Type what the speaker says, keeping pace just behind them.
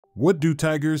What do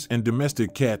tigers and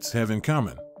domestic cats have in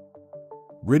common?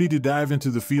 Ready to dive into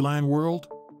the feline world?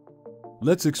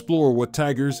 Let's explore what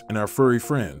tigers and our furry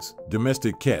friends,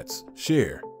 domestic cats,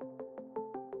 share.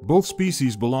 Both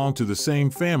species belong to the same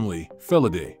family,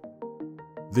 Felidae.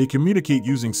 They communicate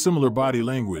using similar body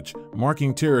language,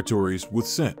 marking territories with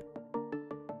scent.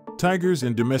 Tigers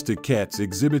and domestic cats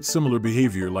exhibit similar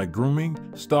behavior like grooming,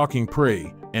 stalking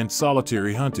prey, and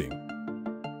solitary hunting.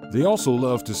 They also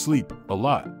love to sleep a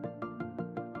lot.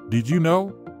 Did you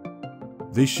know?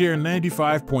 They share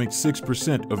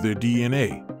 95.6% of their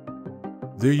DNA.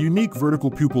 Their unique vertical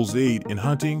pupils aid in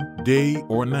hunting, day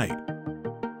or night.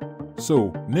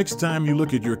 So, next time you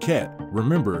look at your cat,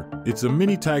 remember, it's a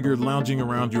mini tiger lounging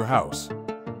around your house.